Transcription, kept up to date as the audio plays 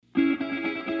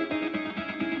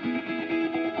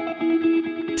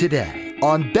today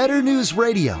on Better News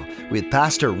Radio with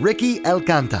Pastor Ricky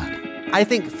Alcantar. I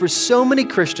think for so many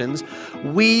Christians,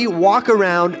 we walk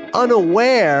around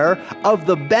unaware of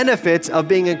the benefits of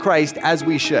being in Christ as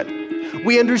we should.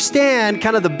 We understand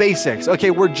kind of the basics.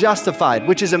 Okay, we're justified,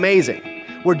 which is amazing.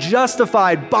 We're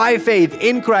justified by faith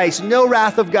in Christ, no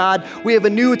wrath of God. We have a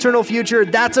new eternal future.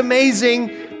 That's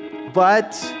amazing.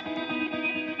 But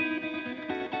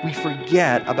we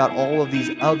forget about all of these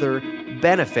other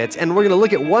benefits. And we're going to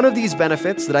look at one of these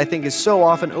benefits that I think is so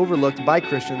often overlooked by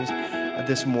Christians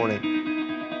this morning.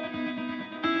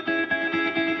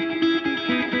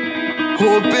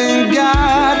 Hope in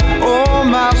God, oh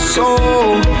my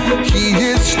soul. He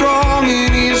is strong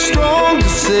and He is strong to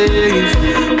save.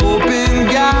 Hope in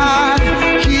God,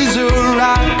 He's a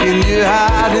rock in your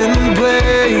hiding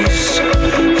place.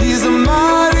 He's a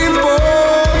mighty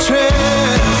fortress.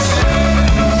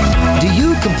 Do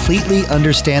you completely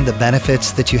understand the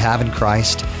benefits that you have in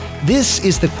Christ? This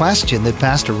is the question that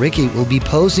Pastor Ricky will be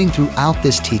posing throughout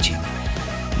this teaching.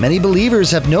 Many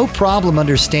believers have no problem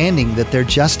understanding that they're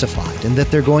justified and that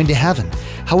they're going to heaven.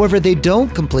 However, they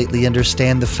don't completely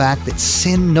understand the fact that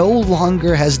sin no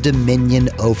longer has dominion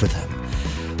over them.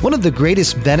 One of the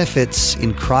greatest benefits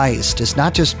in Christ is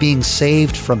not just being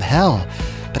saved from hell,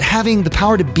 but having the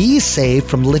power to be saved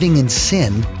from living in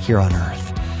sin here on earth.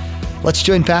 Let's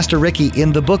join Pastor Ricky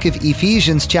in the book of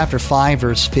Ephesians chapter 5,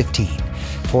 verse 15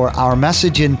 for our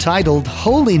message entitled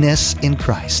Holiness in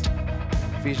Christ.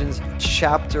 Ephesians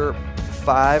chapter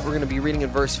 5, we're going to be reading in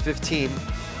verse 15.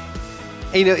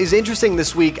 And, it's interesting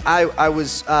this week, I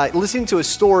was listening to a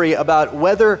story about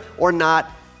whether or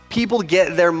not people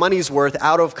get their money's worth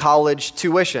out of college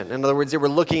tuition. In other words, they were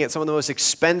looking at some of the most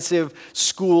expensive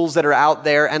schools that are out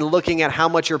there and looking at how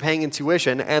much you're paying in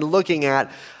tuition and looking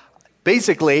at,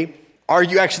 basically, are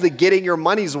you actually getting your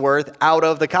money's worth out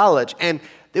of the college? And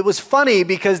it was funny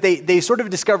because they sort of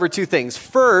discovered two things.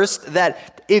 First,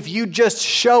 that if you just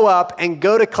show up and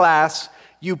go to class,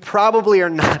 you probably are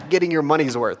not getting your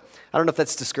money's worth. I don't know if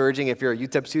that's discouraging if you're a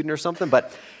UTEP student or something,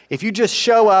 but if you just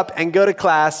show up and go to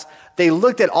class, they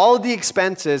looked at all of the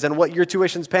expenses and what your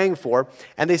tuition's paying for,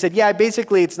 and they said, yeah,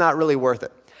 basically it's not really worth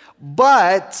it.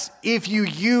 But if you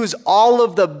use all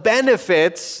of the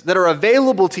benefits that are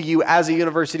available to you as a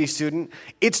university student,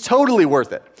 it's totally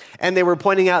worth it. And they were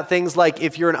pointing out things like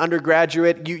if you're an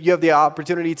undergraduate, you have the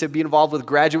opportunity to be involved with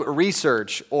graduate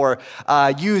research or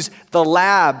use the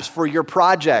labs for your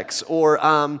projects or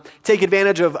take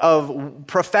advantage of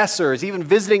professors, even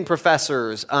visiting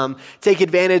professors, take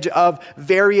advantage of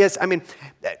various,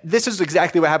 this is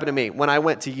exactly what happened to me when I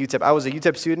went to UTEP. I was a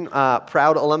UTEP student,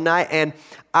 proud alumni, and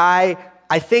I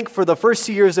think for the first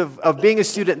 2 years of being a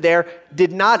student there,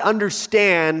 did not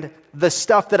understand the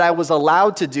stuff that I was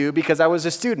allowed to do because I was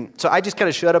a student. So I just kind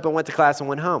of showed up and went to class and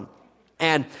went home.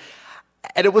 And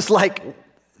it was like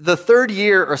the third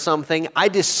year or something, I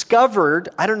discovered,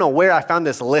 I don't know where I found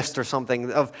this list or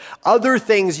something, of other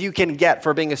things you can get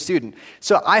for being a student.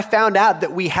 So I found out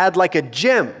that we had like a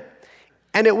gym,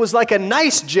 and it was like a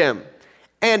nice gym.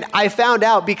 And I found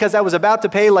out because I was about to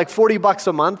pay like $40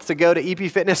 a month to go to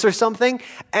EP Fitness or something,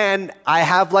 and I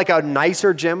have like a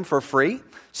nicer gym for free.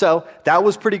 So that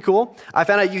was pretty cool. I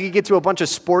found out you could get to a bunch of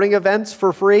sporting events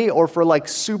for free or for like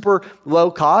super low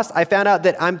cost. I found out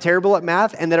that I'm terrible at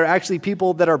math and there are actually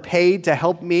people that are paid to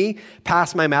help me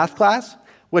pass my math class,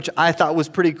 which I thought was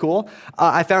pretty cool.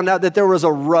 I found out that there was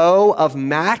a row of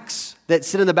Macs that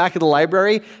sit in the back of the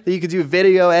library that you could do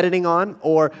video editing on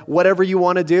or whatever you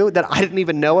want to do that I didn't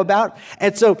even know about.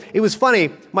 And so it was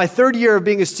funny. My third year of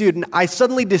being a student, I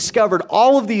suddenly discovered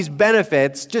all of these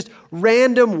benefits, just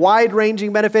random,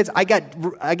 wide-ranging benefits. I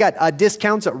got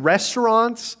discounts at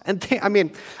restaurants, and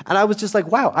I was just like,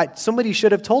 wow, somebody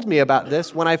should have told me about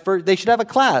this when they should have a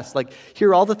class. Like,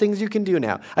 here are all the things you can do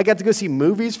now. I got to go see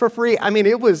movies for free.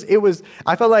 It was.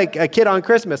 I felt like a kid on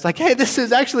Christmas. Like, hey, this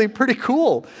is actually pretty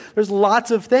cool. There's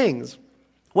lots of things.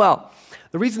 Well,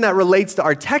 the reason that relates to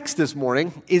our text this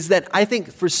morning is that I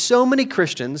think for so many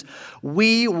Christians,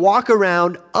 we walk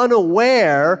around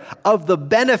unaware of the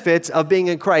benefits of being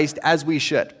in Christ as we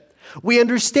should. We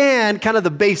understand kind of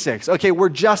the basics. Okay, we're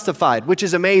justified, which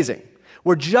is amazing.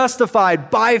 We're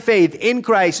justified by faith in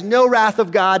Christ, no wrath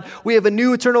of God. We have a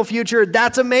new eternal future.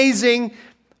 That's amazing.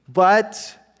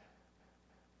 But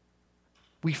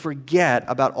we forget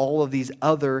about all of these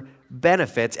other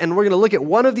benefits. And we're going to look at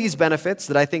one of these benefits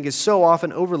that I think is so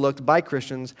often overlooked by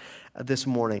Christians this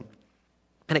morning.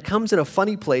 And it comes in a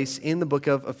funny place in the book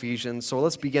of Ephesians. So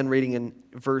let's begin reading in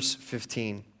verse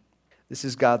 15. This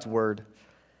is God's word.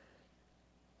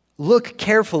 Look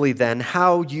carefully then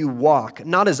how you walk,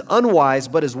 not as unwise,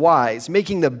 but as wise,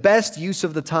 making the best use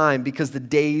of the time because the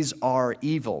days are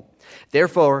evil.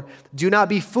 Therefore, do not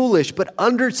be foolish, but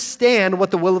understand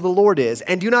what the will of the Lord is.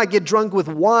 And do not get drunk with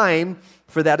wine,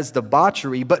 for that is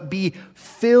debauchery, but be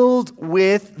filled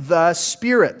with the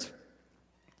Spirit,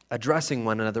 addressing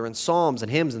one another in psalms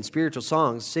and hymns and spiritual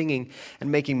songs, singing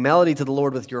and making melody to the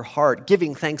Lord with your heart,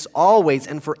 giving thanks always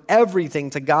and for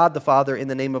everything to God the Father in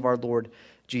the name of our Lord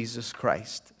Jesus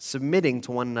Christ, submitting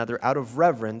to one another out of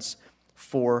reverence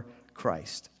for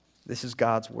Christ. This is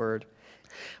God's word.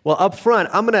 Well, up front,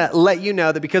 I'm going to let you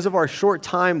know that because of our short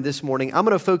time this morning, I'm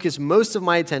going to focus most of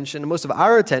my attention, most of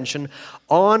our attention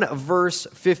on verse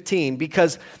 15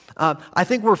 because I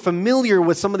think we're familiar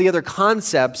with some of the other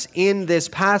concepts in this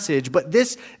passage, but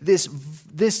this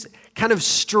kind of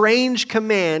strange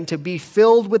command to be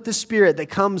filled with the Spirit that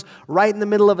comes right in the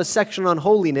middle of a section on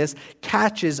holiness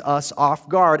catches us off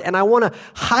guard. And I want to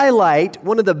highlight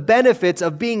one of the benefits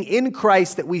of being in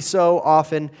Christ that we so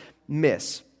often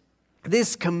miss.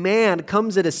 This command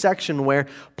comes at a section where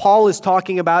Paul is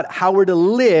talking about how we're to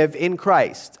live in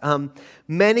Christ.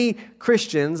 Many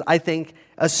Christians, I think,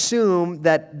 assume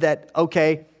that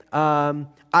okay,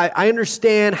 I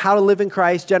understand how to live in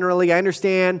Christ generally. I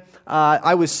understand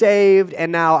I was saved,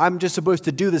 and now I'm just supposed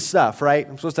to do this stuff, right?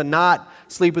 I'm supposed to not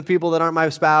sleep with people that aren't my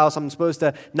spouse. I'm supposed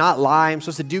to not lie. I'm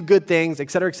supposed to do good things, et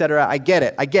cetera, et cetera. I get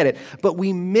it. But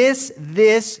we miss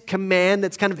this command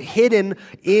that's kind of hidden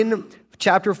in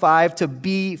chapter 5 to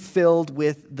be filled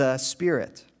with the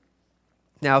Spirit.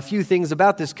 Now, a few things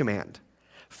about this command.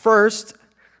 First,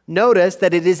 notice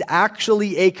that it is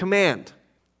actually a command.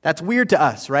 That's weird to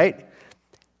us, right?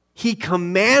 He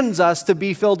commands us to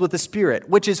be filled with the Spirit,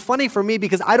 which is funny for me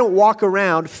because I don't walk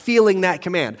around feeling that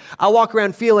command. I walk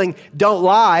around feeling, don't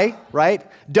lie, right?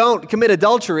 Don't commit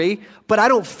adultery, but I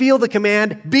don't feel the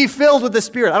command, be filled with the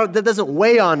Spirit. That doesn't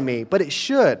weigh on me, but it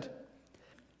should.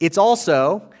 It's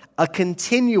also a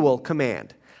continual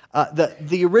command.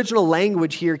 The original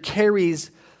language here carries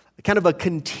kind of a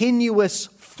continuous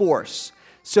force.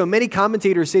 So many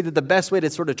commentators say that the best way to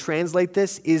sort of translate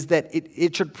this is that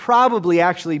it should probably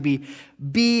actually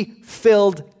be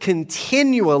filled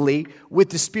continually with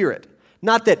the Spirit.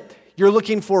 Not that you're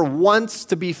looking for once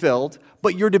to be filled,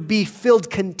 but you're to be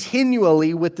filled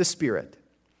continually with the Spirit.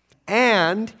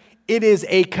 And it is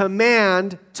a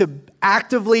command to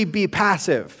actively be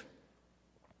passive.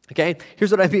 Okay,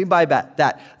 here's what I mean by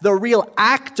that. The real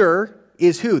actor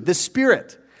is who? The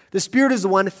Spirit. The Spirit is the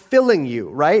one filling you,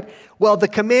 right? Well, the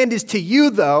command is to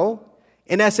you, though,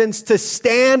 in essence, to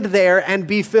stand there and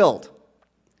be filled,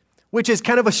 which is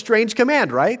kind of a strange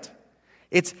command, right?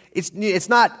 It's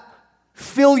not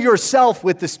fill yourself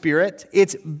with the Spirit.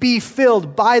 It's be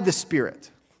filled by the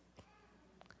Spirit.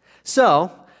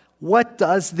 So, what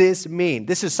does this mean?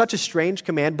 This is such a strange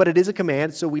command, but it is a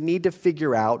command, so we need to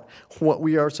figure out what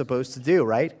we are supposed to do,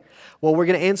 right? Well, we're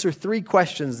going to answer 3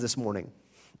 questions this morning.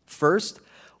 First,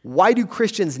 why do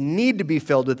Christians need to be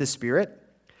filled with the Spirit?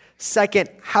 Second,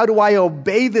 how do I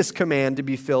obey this command to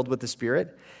be filled with the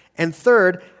Spirit? And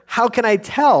third, how can I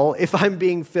tell if I'm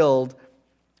being filled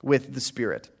with the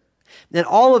Spirit? And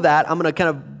all of that, I'm going to kind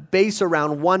of base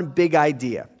around one big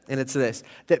idea. And it's this,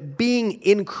 that being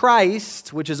in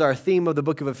Christ, which is our theme of the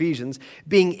book of Ephesians,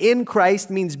 being in Christ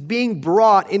means being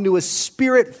brought into a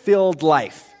Spirit-filled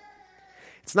life.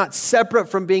 It's not separate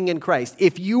from being in Christ.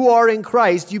 If you are in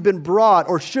Christ, you've been brought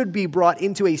or should be brought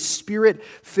into a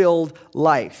Spirit-filled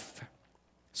life.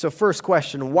 So first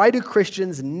question, why do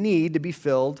Christians need to be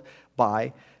filled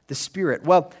by the Spirit?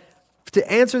 Well, to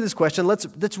answer this question,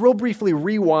 let's real briefly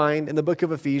rewind in the book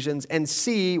of Ephesians and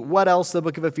see what else the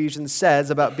book of Ephesians says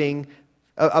about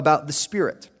the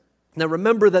Spirit. Now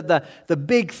remember that the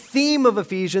big theme of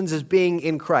Ephesians is being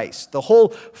in Christ. The whole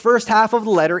first half of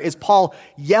the letter is Paul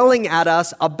yelling at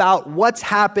us about what's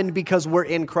happened because we're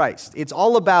in Christ. It's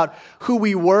all about who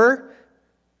we were.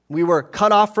 We were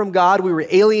cut off from God. We were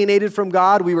alienated from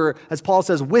God. We were, as Paul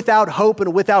says, without hope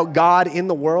and without God in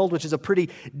the world, which is a pretty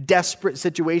desperate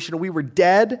situation. We were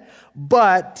dead,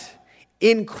 but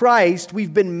in Christ,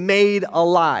 we've been made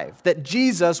alive. That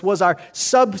Jesus was our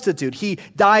substitute. He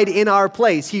died in our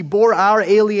place. He bore our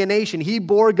alienation. He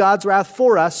bore God's wrath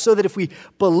for us so that if we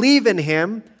believe in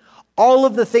Him, all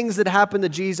of the things that happened to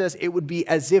Jesus, it would be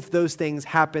as if those things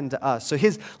happened to us. So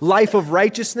His life of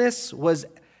righteousness was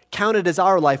counted as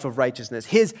our life of righteousness.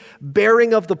 His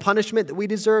bearing of the punishment that we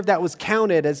deserve, that was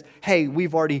counted as, hey,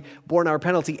 we've already borne our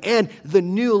penalty. And the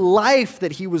new life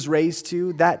that He was raised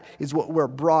to, that is what we're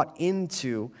brought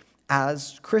into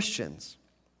as Christians.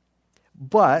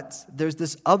 But there's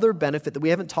this other benefit that we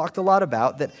haven't talked a lot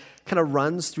about that kind of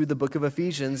runs through the book of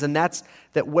Ephesians, and that's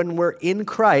that when we're in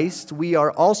Christ, we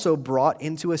are also brought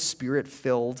into a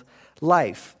Spirit-filled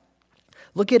life.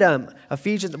 Look at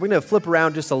Ephesians. We're going to flip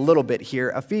around just a little bit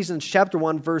here. Ephesians chapter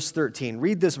 1, verse 13.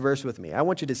 Read this verse with me. I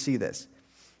want you to see this.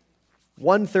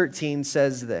 1:13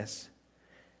 says this.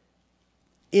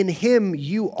 In him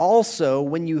you also,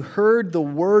 when you heard the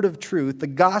word of truth, the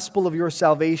gospel of your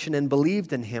salvation, and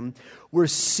believed in him, were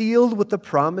sealed with the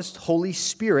promised Holy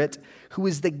Spirit, who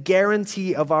is the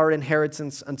guarantee of our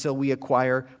inheritance until we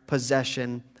acquire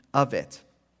possession of it.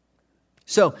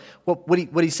 So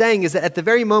what he's saying is that at the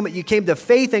very moment you came to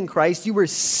faith in Christ, you were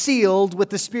sealed with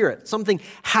the Spirit. Something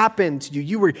happened to you.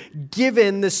 You were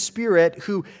given the Spirit,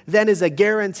 who then is a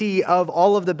guarantee of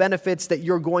all of the benefits that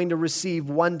you're going to receive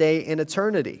one day in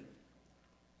eternity.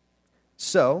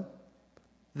 So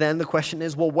then the question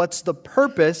is, well, what's the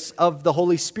purpose of the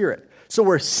Holy Spirit? So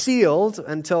we're sealed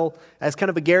as kind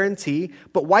of a guarantee,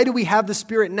 but why do we have the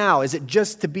Spirit now? Is it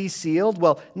just to be sealed?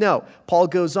 Well, no. Paul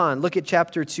goes on. Look at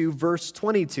chapter 2, verse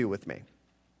 22 with me.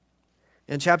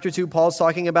 In chapter 2, Paul's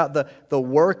talking about the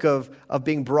work of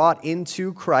being brought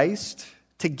into Christ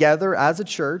together as a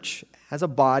church, as a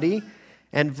body,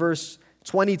 and verse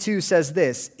 22 says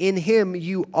this, in him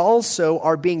you also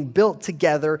are being built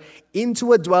together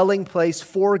into a dwelling place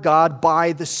for God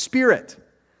by the Spirit.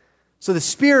 So the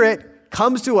Spirit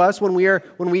comes to us when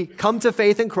we come to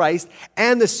faith in Christ,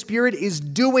 and the Spirit is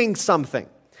doing something.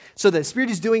 So the Spirit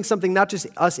is doing something, not just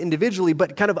us individually,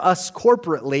 but kind of us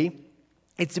corporately.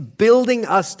 It's building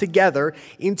us together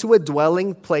into a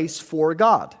dwelling place for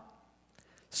God.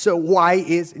 So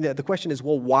the question is,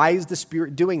 well, why is the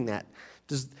Spirit doing that?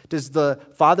 Does the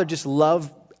Father just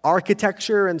love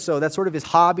architecture, and so that's sort of his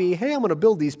hobby? Hey, I'm going to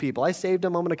build these people. I saved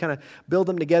them. I'm going to kind of build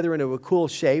them together into a cool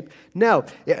shape. No,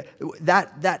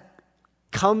 that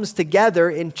comes together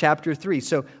in chapter 3.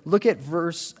 So look at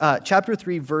chapter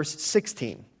 3, verse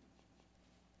 16. And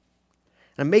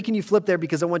I'm making you flip there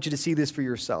because I want you to see this for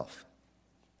yourself.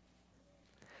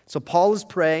 So Paul is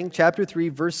praying, chapter 3,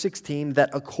 verse 16, that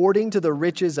according to the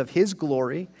riches of his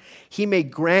glory, he may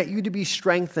grant you to be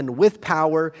strengthened with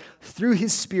power through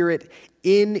his Spirit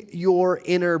in your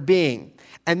inner being.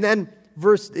 And then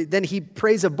he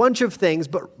prays a bunch of things,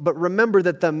 but remember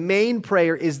that the main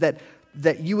prayer is that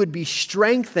you would be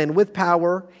strengthened with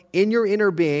power in your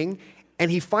inner being.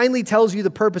 And he finally tells you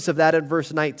the purpose of that in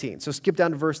verse 19. So skip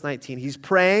down to verse 19. He's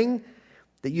praying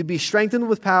that you'd be strengthened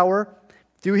with power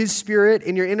through his Spirit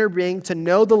in your inner being to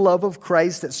know the love of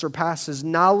Christ that surpasses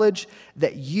knowledge,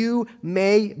 that you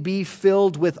may be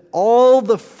filled with all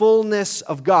the fullness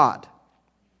of God.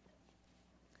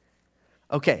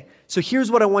 Okay, so here's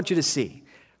what I want you to see.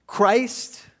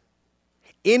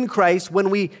 In Christ, when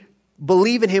we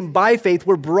believe in him by faith,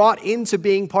 we're brought into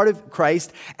being part of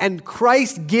Christ, and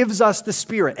Christ gives us the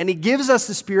Spirit. And he gives us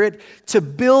the Spirit to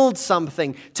build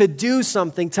something, to do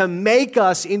something, to make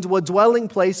us into a dwelling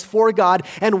place for God.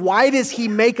 And why does he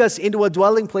make us into a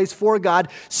dwelling place for God?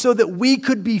 So that we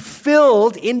could be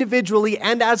filled individually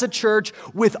and as a church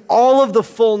with all of the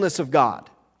fullness of God.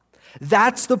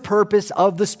 That's the purpose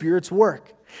of the Spirit's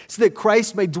work. So that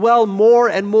Christ may dwell more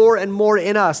and more and more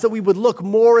in us, that we would look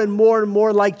more and more and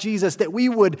more like Jesus, that we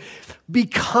would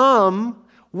become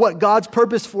what God's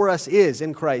purpose for us is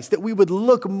in Christ, that we would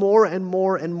look more and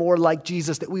more and more like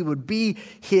Jesus, that we would be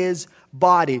his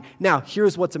body. Now,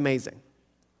 here's what's amazing.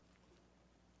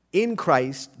 In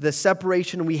Christ, the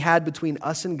separation we had between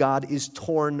us and God is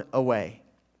torn away.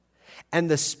 And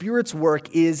the Spirit's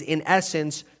work is, in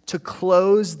essence, to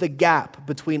close the gap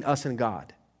between us and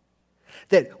God.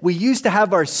 That we used to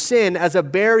have our sin as a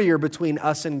barrier between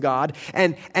us and God,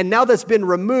 and now that's been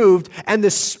removed, and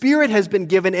the Spirit has been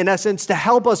given, in essence, to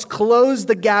help us close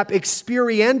the gap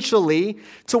experientially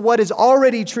to what is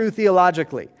already true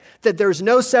theologically. That there's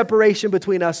no separation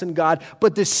between us and God,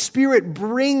 but the Spirit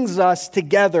brings us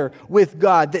together with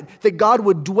God, that God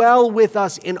would dwell with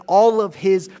us in all of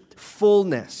his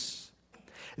fullness.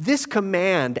 This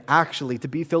command, actually, to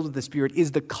be filled with the Spirit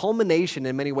is the culmination,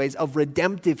 in many ways, of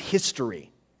redemptive history.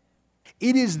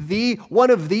 It is one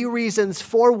of the reasons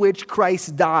for which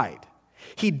Christ died.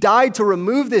 He died to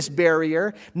remove this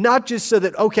barrier, not just so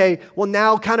that, okay, well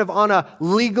now kind of on a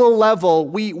legal level,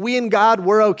 we and God,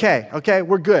 we're okay,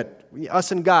 we're good,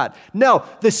 us and God. No,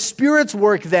 the Spirit's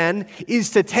work then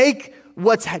is to take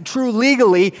what's true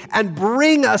legally and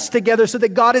bring us together so that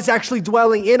God is actually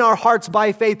dwelling in our hearts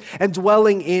by faith and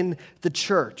dwelling in the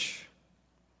church.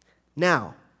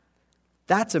 Now,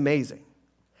 that's amazing.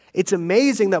 It's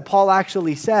amazing that Paul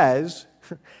actually says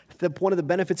that one of the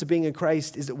benefits of being in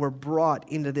Christ is that we're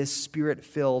brought into this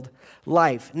Spirit-filled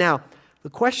life. Now, The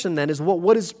question then is,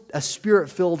 what does a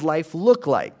Spirit-filled life look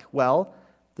like? Well,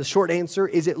 the short answer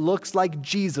is it looks like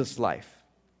Jesus' life.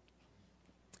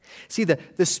 See,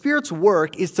 the Spirit's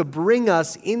work is to bring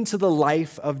us into the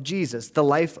life of Jesus, the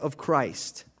life of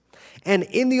Christ. And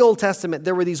in the Old Testament,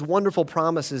 there were these wonderful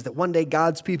promises that one day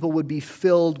God's people would be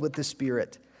filled with the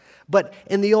Spirit. But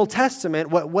in the Old Testament,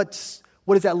 what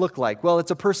does that look like? Well,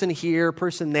 it's a person here,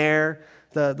 person there.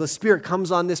 The Spirit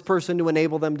comes on this person to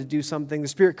enable them to do something. The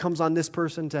Spirit comes on this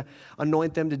person to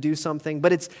anoint them to do something.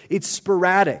 But it's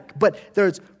sporadic. But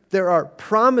there are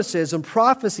promises and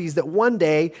prophecies that one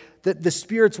day that the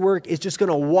Spirit's work is just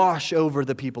going to wash over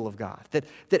the people of God. That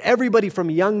everybody from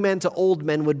young men to old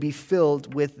men would be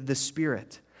filled with the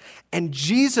Spirit. And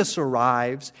Jesus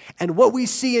arrives, and what we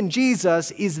see in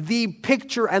Jesus is the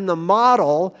picture and the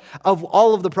model of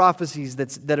all of the prophecies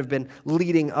that have been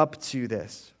leading up to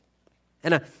this.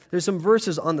 And there's some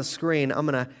verses on the screen I'm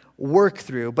going to work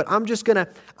through, but I just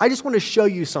want to show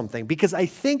you something, because I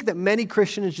think that many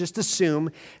Christians just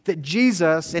assume that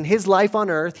Jesus, in his life on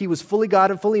earth, he was fully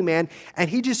God and fully man, and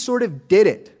he just sort of did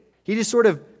it. He just sort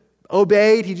of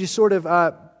obeyed, he just sort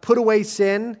of put away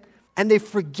sin, and they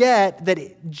forget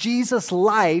that Jesus'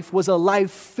 life was a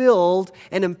life filled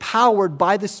and empowered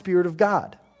by the Spirit of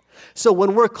God. So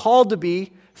when we're called to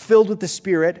be filled with the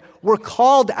Spirit, we're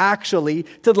called actually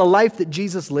to the life that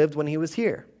Jesus lived when he was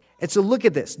here. And so look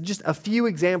at this, just a few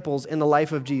examples in the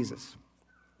life of Jesus,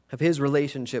 of his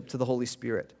relationship to the Holy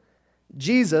Spirit.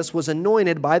 Jesus was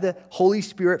anointed by the Holy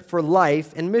Spirit for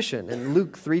life and mission. In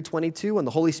Luke 3:22, when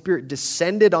the Holy Spirit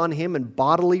descended on him in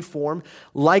bodily form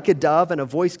like a dove, and a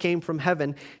voice came from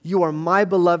heaven, "You are my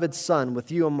beloved Son, with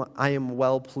you I am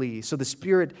well pleased." So the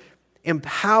Spirit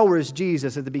empowers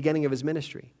Jesus at the beginning of his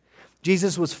ministry.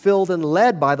 Jesus was filled and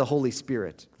led by the Holy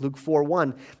Spirit. Luke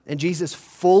 4:1, and Jesus,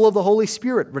 full of the Holy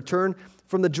Spirit, returned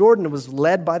from the Jordan and was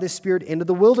led by the Spirit into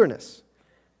the wilderness.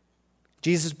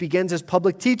 Jesus begins his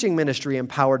public teaching ministry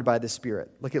empowered by the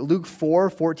Spirit. Look at Luke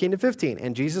 4:14-15.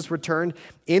 And Jesus returned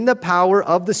in the power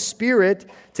of the Spirit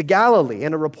to Galilee,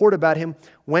 and a report about him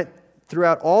went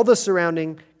throughout all the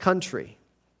surrounding country.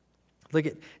 Look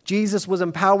at Jesus was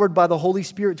empowered by the Holy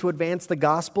Spirit to advance the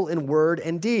gospel in word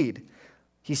and deed.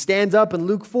 He stands up in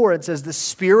Luke 4, it says, "The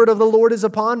Spirit of the Lord is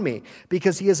upon me,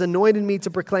 because he has anointed me to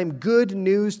proclaim good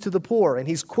news to the poor." And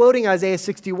he's quoting Isaiah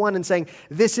 61 and saying,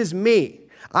 "This is me.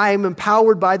 I am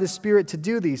empowered by the Spirit to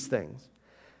do these things."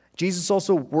 Jesus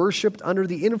also worshiped under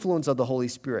the influence of the Holy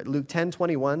Spirit. Luke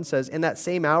 10:21 says, "In that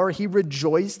same hour he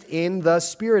rejoiced in the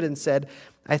Spirit and said,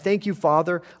 I thank you,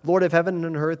 Father, Lord of heaven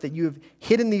and earth, that you have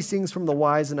hidden these things from the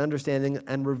wise and understanding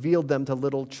and revealed them to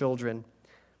little children."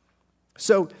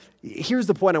 So here's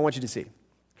the point I want you to see.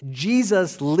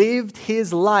 Jesus lived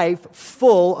his life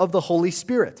full of the Holy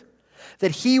Spirit.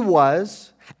 That he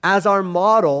was, as our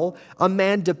model, a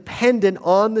man dependent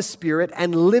on the Spirit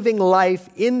and living life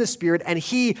in the Spirit. And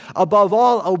he, above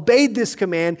all, obeyed this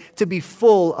command to be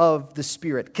full of the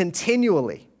Spirit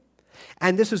continually.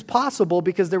 And this was possible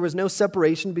because there was no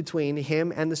separation between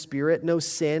him and the Spirit, no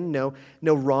sin, no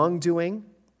wrongdoing.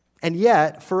 And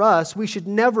yet, for us, we should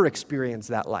never experience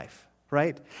that life.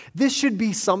 Right? This should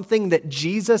be something that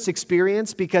Jesus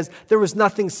experienced because there was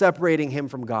nothing separating him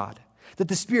from God. That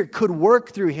the Spirit could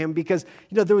work through him because,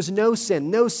 there was no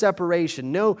sin, no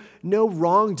separation, no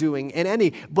wrongdoing in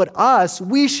any. But us,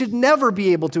 we should never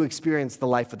be able to experience the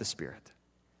life of the Spirit.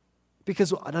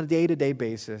 Because on a day-to-day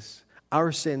basis,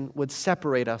 our sin would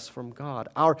separate us from God.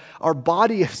 Our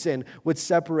body of sin would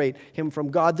separate him from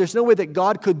God. There's no way that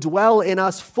God could dwell in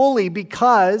us fully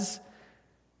because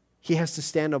he has to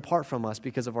stand apart from us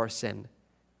because of our sin.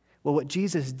 Well, what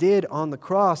Jesus did on the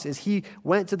cross is he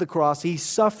went to the cross, he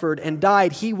suffered and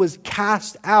died. He was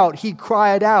cast out. He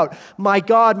cried out, my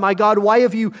God, why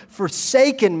have you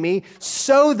forsaken me?"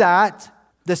 so that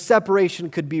the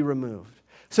separation could be removed,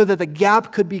 so that the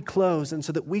gap could be closed, and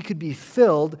so that we could be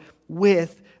filled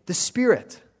with the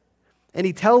Spirit. And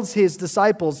he tells his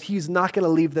disciples he's not going to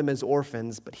leave them as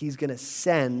orphans, but he's going to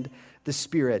send the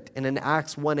Spirit. And in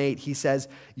Acts 1:8, he says,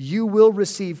 "You will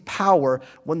receive power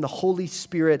when the Holy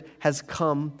Spirit has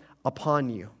come upon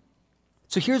you."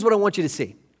 So here's what I want you to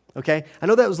see, okay? I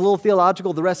know that was a little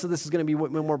theological. The rest of this is going to be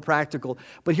more practical.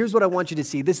 But here's what I want you to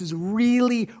see. This is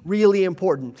really, really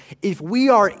important. If we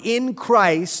are in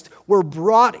Christ, we're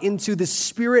brought into the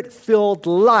Spirit-filled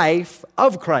life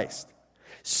of Christ.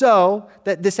 So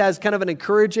that this has kind of an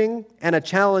encouraging and a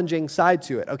challenging side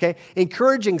to it, okay?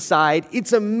 Encouraging side,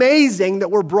 it's amazing that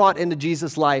we're brought into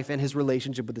Jesus' life and his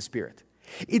relationship with the Spirit.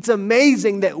 It's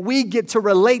amazing that we get to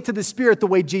relate to the Spirit the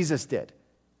way Jesus did.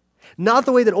 Not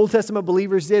the way that Old Testament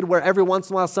believers did, where every once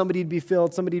in a while somebody'd be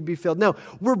filled. No,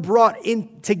 we're brought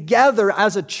in together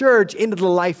as a church into the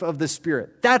life of the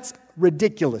Spirit. That's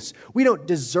ridiculous. We don't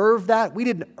deserve that. We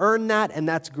didn't earn that, and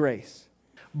that's grace.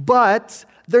 But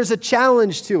there's a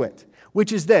challenge to it,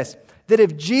 which is this, that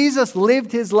if Jesus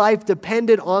lived his life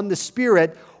dependent on the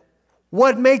Spirit,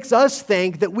 what makes us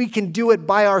think that we can do it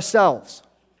by ourselves?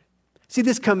 See,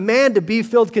 this command to be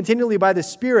filled continually by the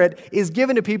Spirit is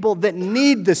given to people that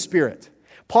need the Spirit.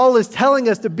 Paul is telling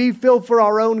us to be filled for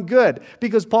our own good,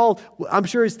 because Paul, I'm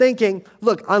sure, is thinking,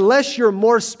 look, unless you're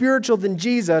more spiritual than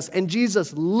Jesus, and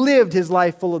Jesus lived his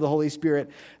life full of the Holy Spirit,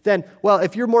 then, well,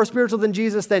 if you're more spiritual than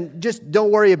Jesus, then just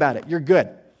don't worry about it. You're good.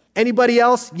 Anybody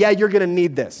else? Yeah, you're going to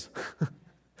need this.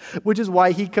 Which is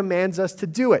why he commands us to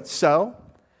do it. So,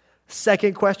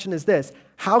 second question is this: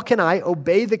 how can I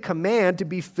obey the command to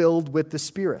be filled with the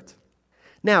Spirit?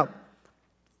 Now,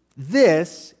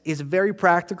 this is very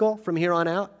practical from here on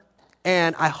out,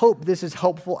 and I hope this is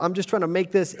helpful. I'm just trying to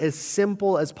make this as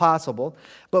simple as possible.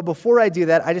 But before I do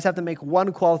that, I just have to make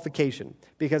one qualification,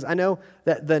 because I know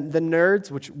that the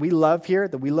nerds, which we love here,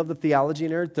 that we love the theology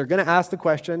nerds, they're going to ask the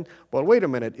question, well, wait a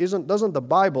minute, doesn't the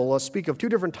Bible speak of two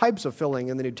different types of filling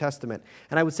in the New Testament?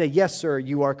 And I would say, yes, sir,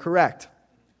 you are correct.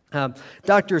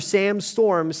 Dr. Sam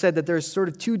Storm said that there's sort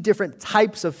of two different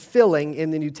types of filling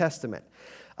in the New Testament.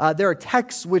 There are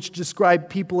texts which describe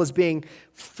people as being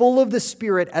full of the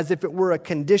Spirit as if it were a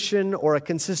condition or a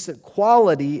consistent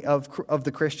quality of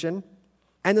the Christian.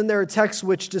 And then there are texts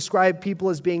which describe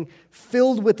people as being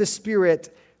filled with the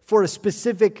Spirit for a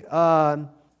specific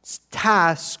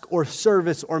task or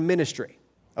service or ministry.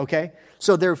 Okay?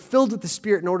 So they're filled with the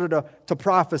Spirit in order to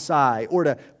prophesy or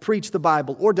to preach the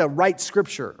Bible or to write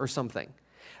Scripture or something.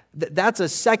 That's a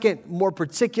second, more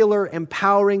particular,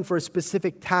 empowering for a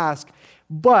specific task.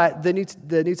 But the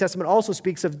New Testament also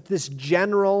speaks of this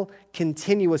general,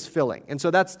 continuous filling. And so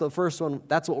that's the first one.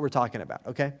 That's what we're talking about,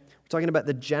 okay? We're talking about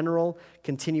the general,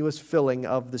 continuous filling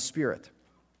of the Spirit.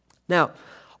 Now,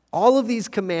 all of these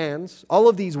commands, all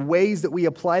of these ways that we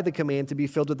apply the command to be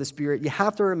filled with the Spirit, you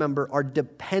have to remember are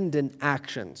dependent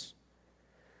actions.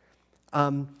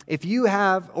 If you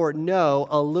have or know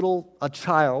a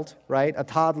child, right, a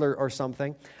toddler or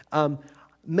something,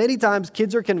 many times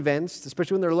kids are convinced,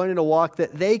 especially when they're learning to walk,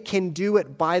 that they can do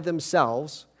it by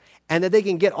themselves and that they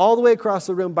can get all the way across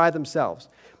the room by themselves.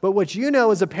 But what you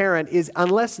know as a parent is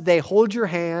unless they hold your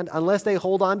hand, unless they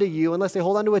hold on to you, unless they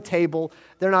hold on to a table,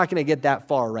 they're not going to get that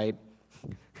far, right?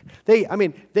 I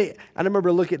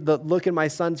remember look in my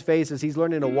son's face as he's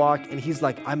learning to walk, and he's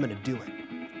like, I'm going to do it.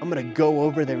 I'm going to go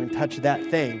over there and touch that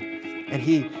thing.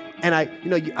 And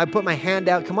I put my hand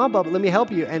out, come on, Bubba, let me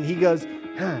help you. And he goes,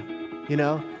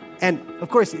 And of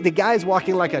course, the guy's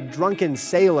walking like a drunken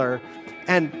sailor,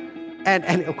 and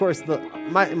of course,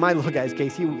 my little guy's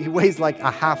case, he weighs like a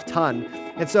half ton.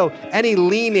 And so any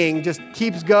leaning just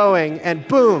keeps going, and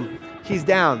boom, he's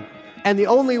down. And the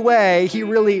only way he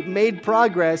really made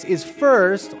progress is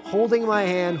first holding my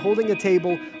hand, holding a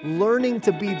table, learning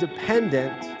to be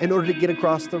dependent in order to get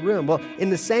across the room. Well, in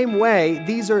the same way,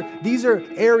 these are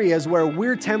areas where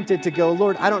we're tempted to go,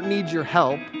 Lord, I don't need your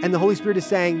help. And the Holy Spirit is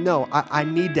saying, no, I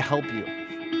need to help you.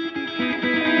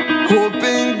 Hope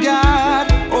in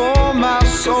God, oh my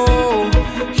soul.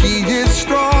 He is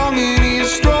strong and he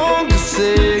is strong to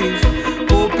save.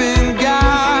 Hope in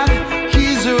God,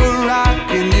 he's a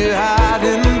rock in your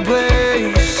hiding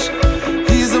place.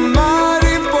 He's a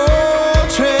mighty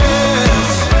fortress.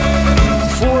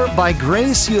 For by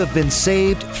grace you have been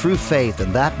saved through faith,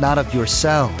 and that not of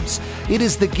yourselves. It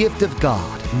is the gift of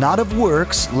God, not of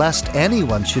works, lest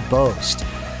anyone should boast.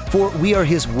 For we are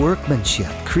his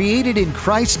workmanship, created in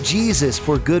Christ Jesus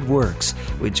for good works,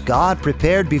 which God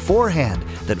prepared beforehand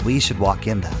that we should walk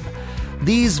in them.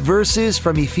 These verses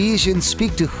from Ephesians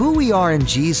speak to who we are in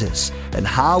Jesus and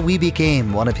how we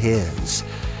became one of his.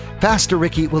 Pastor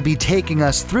Ricky will be taking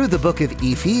us through the book of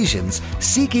Ephesians,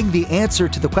 seeking the answer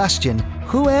to the question,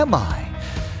 who am I?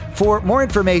 For more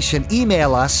information,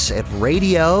 email us at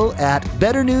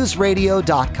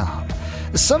radio@betternewsradio.com.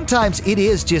 Sometimes it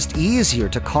is just easier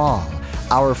to call.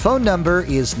 Our phone number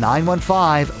is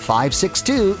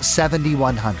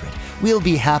 915-562-7100. We'll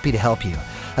be happy to help you.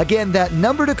 Again, that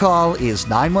number to call is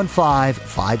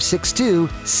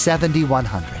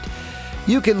 915-562-7100.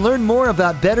 You can learn more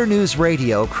about Better News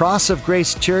Radio, Cross of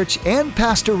Grace Church, and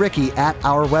Pastor Ricky at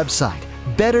our website,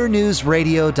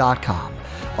 betternewsradio.com.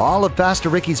 All of Pastor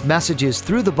Ricky's messages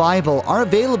through the Bible are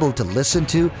available to listen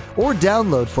to or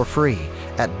download for free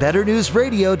at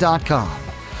betternewsradio.com.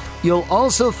 You'll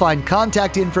also find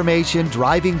contact information,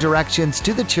 driving directions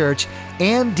to the church,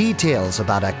 and details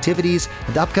about activities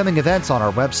and upcoming events on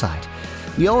our website.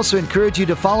 We also encourage you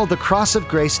to follow the Cross of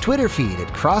Grace Twitter feed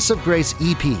at Cross of Grace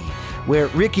EP, where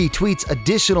Ricky tweets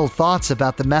additional thoughts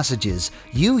about the messages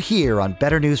you hear on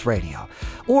Better News Radio.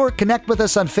 Or connect with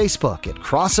us on Facebook at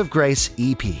Cross of Grace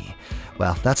EP.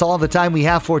 Well, that's all the time we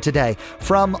have for today.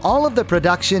 From all of the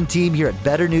production team here at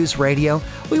Better News Radio,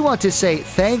 we want to say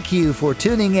thank you for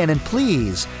tuning in, and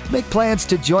please make plans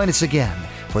to join us again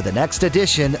for the next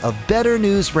edition of Better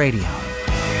News Radio.